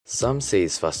Some say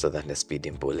it's faster than a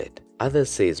speeding bullet, others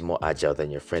say it's more agile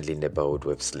than your friendly neighborhood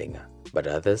web slinger, but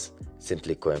others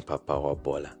simply call him Papa or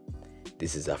Baller.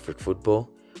 This is African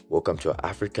Football. Welcome to our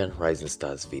African Rising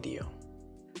Stars video.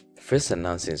 First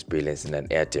announcing his brilliance in an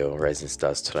Airtel Rising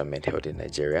Stars tournament held in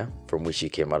Nigeria, from which he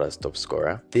came out as top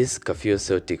scorer, this Kafio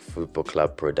Celtic Football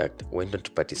Club product went on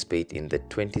to participate in the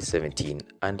 2017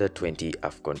 Under-20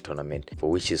 AFCON tournament, for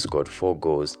which he scored 4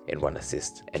 goals and 1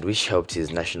 assist, and which helped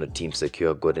his national team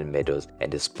secure golden medals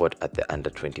and a spot at the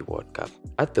Under-20 World Cup.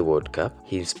 At the World Cup,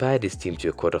 he inspired his team to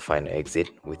a quarter-final exit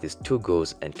with his 2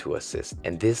 goals and 2 assists,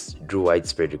 and this drew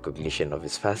widespread recognition of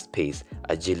his fast pace,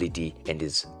 agility, and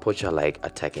his poacher-like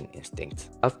attacking instincts.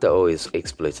 After all his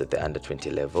exploits at the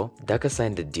Under-20 level, Daka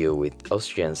signed a deal with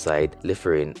Austrian side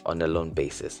Lieferin on a loan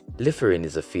basis. Lieferin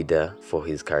is a feeder for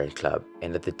his current club,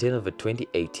 and at the tail of the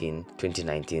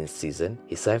 2018-2019 season,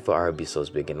 he signed for RB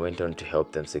Salzburg and went on to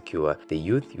help them secure the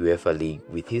Youth UEFA League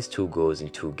with his 2 goals in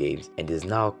 2 games, and is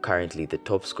now currently the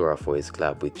top scorer for his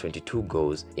club with 22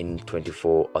 goals in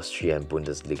 24 Austrian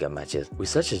Bundesliga matches. With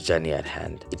such a journey at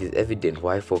hand, it is evident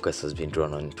why focus has been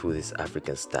drawn on to this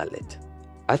African starlet.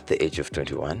 At the age of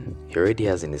 21, he already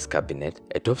has in his cabinet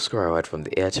a top scorer award from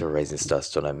the Airtel Rising Stars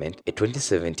tournament, a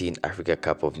 2017 Africa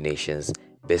Cup of Nations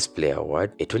Best Player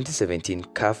Award, a 2017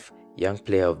 CAF Young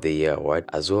Player of the Year Award,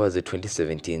 as well as the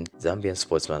 2017 Zambian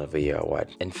Sportsman of the Year Award.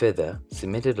 And further,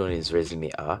 cemented on his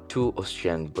resume are 2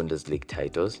 Austrian Bundesliga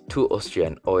titles, 2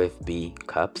 Austrian OFB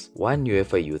Cups, 1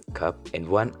 UEFA Youth Cup, and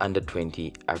 1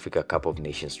 Under-20 Africa Cup of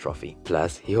Nations trophy.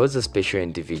 Plus, he holds a special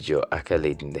individual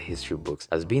accolade in the history books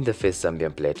as being the first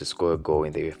Zambian player to score a goal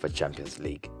in the UEFA Champions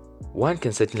League. One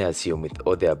can certainly assume with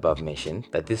all the above mentioned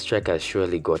that this striker has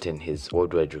surely gotten his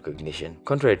worldwide recognition.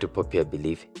 Contrary to popular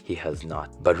belief, he has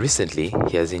not. But recently,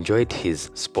 he has enjoyed his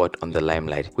spot on the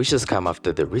limelight, which has come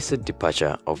after the recent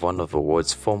departure of one of the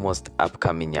world's foremost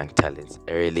upcoming young talents,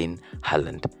 Erling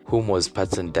Haaland, whom was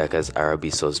Patson Daka's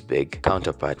RB Salzburg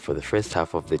counterpart for the first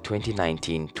half of the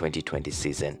 2019-2020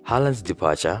 season. Haaland's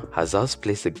departure has thus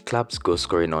placed the club's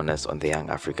goal-scoring onus on the young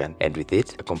African, and with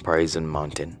it, a comparison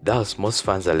mountain. Thus, most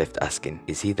fans are left asking,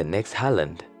 is he the next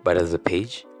Haaland? But as a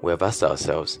page, we have asked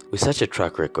ourselves, with such a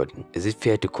track record, is it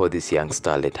fair to call this young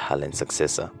starlet Haaland's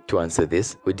successor? To answer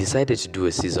this, we decided to do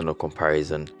a seasonal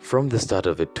comparison from the start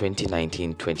of the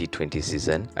 2019-2020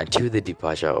 season until the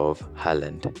departure of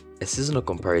Haaland. A seasonal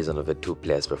comparison of the 2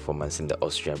 players' performance in the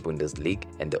Austrian Bundesliga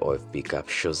and the OFB Cup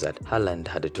shows that Haaland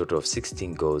had a total of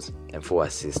 16 goals and 4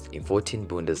 assists in 14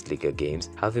 Bundesliga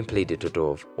games, having played a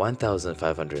total of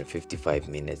 1,555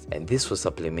 minutes, and this was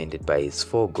supplemented by his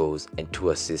 4 goals and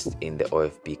 2 assists in the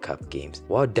OFB Cup games,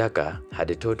 while Daka had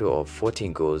a total of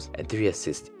 14 goals and 3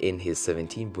 assists in his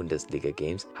 17 Bundesliga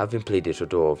games, having played a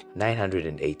total of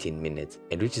 918 minutes,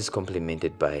 and which is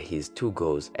complemented by his 2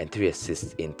 goals and 3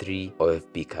 assists in 3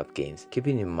 OFB Cup games,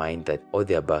 keeping in mind that all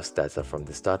the above stats are from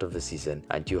the start of the season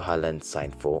until Haaland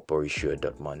signed for Borussia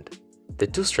Dortmund. The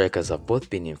 2 strikers have both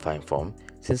been in fine form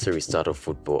since the restart of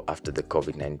football after the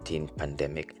COVID-19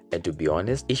 pandemic, and to be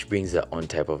honest, each brings their own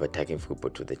type of attacking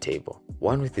football to the table.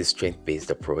 One with his strength-based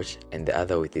approach and the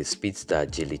other with his speedster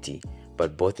agility,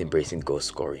 but both embracing goal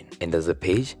scoring. And as a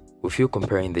page, we feel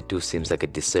comparing the 2 seems like a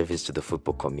disservice to the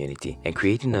football community, and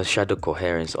creating a shadow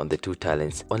coherence on the 2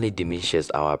 talents only diminishes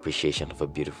our appreciation of a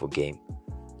beautiful game.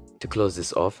 To close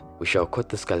this off, we shall quote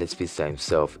the Scarlet Speedster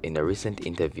himself in a recent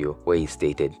interview where he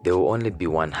stated, "There will only be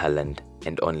one Haaland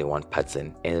and only one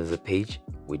Patson," and as a page,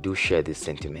 we do share this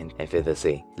sentiment and further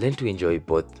say, learn to enjoy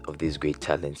both of these great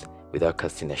talents without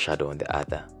casting a shadow on the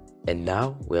other. And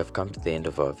now, we have come to the end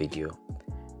of our video.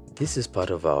 This is part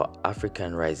of our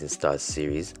African Rising Stars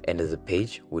series, and as a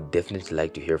page, we'd definitely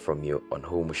like to hear from you on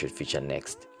whom we should feature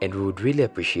next. And we would really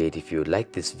appreciate if you would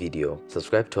like this video,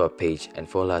 subscribe to our page and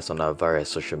follow us on our various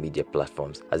social media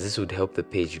platforms, as this would help the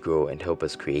page grow and help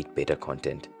us create better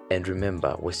content. And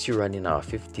remember, we're still running our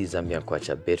 50 Zambian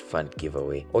Kwacha Bet Fund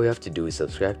giveaway. All you have to do is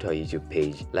subscribe to our YouTube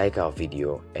page, like our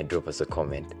video, and drop us a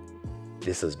comment.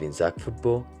 This has been Zach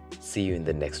Football. See you in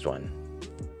the next one.